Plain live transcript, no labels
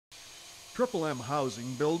Triple M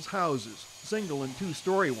Housing builds houses, single and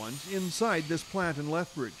two-story ones, inside this plant in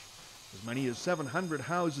Lethbridge. As many as 700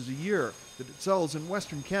 houses a year that it sells in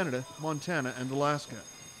Western Canada, Montana, and Alaska.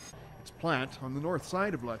 Its plant on the north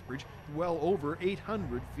side of Lethbridge, well over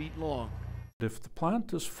 800 feet long. If the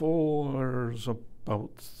plant is full, there's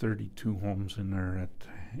about 32 homes in there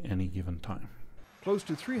at any given time. Close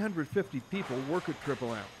to 350 people work at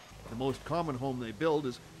Triple M. The most common home they build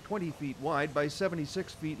is 20 feet wide by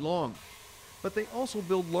 76 feet long. But they also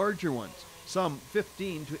build larger ones, some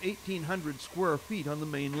 15 to 1,800 square feet on the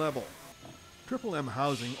main level. Triple M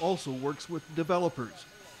Housing also works with developers.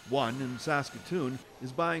 One in Saskatoon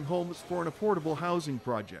is buying homes for an affordable housing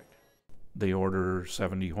project. They order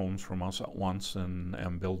 70 homes from us at once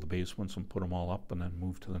and build the basements and put them all up and then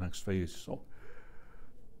move to the next phase. So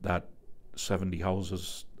that 70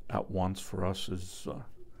 houses at once for us is a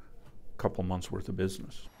couple months worth of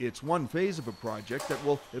business. It's one phase of a project that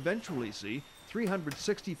will eventually see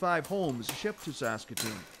 365 homes shipped to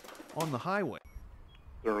Saskatoon on the highway.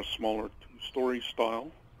 They're a smaller two-story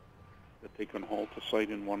style that they can haul to site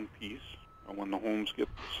in one piece. And when the homes get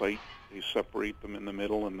to site, they separate them in the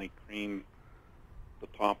middle and they crane the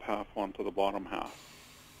top half onto the bottom half.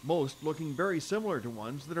 Most looking very similar to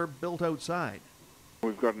ones that are built outside.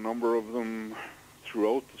 We've got a number of them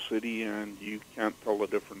throughout the city, and you can't tell the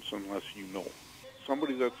difference unless you know.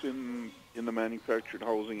 Somebody that's in the manufactured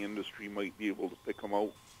housing industry might be able to pick them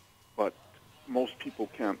out, but most people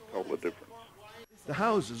can't tell the difference. The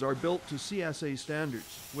houses are built to CSA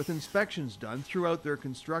standards, with inspections done throughout their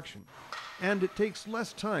construction. And it takes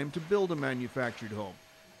less time to build a manufactured home.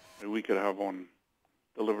 We could have one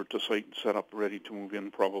delivered to site and set up ready to move in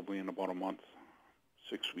probably in about a month,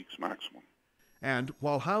 6 weeks maximum. And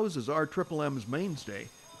while houses are Triple M's mainstay,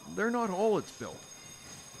 they're not all it's built.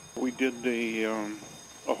 We did a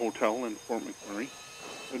hotel in Fort McMurray,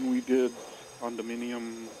 and we did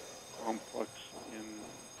condominium complex in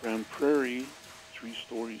Grand Prairie, 3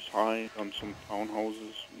 stories high, done some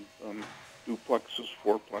townhouses, we've done duplexes,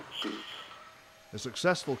 fourplexes. A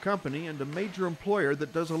successful company and a major employer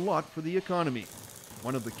that does a lot for the economy.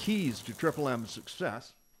 One of the keys to Triple M's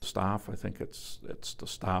success. Staff, I think it's the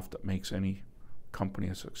staff that makes any company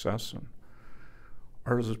a success, and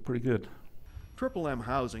ours is pretty good. Triple M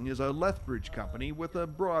Housing is a Lethbridge company with a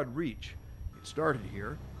broad reach. It started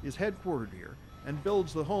here, is headquartered here, and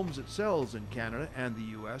builds the homes it sells in Canada and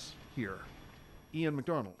the U.S. here. Ian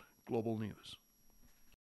McDonald, Global News.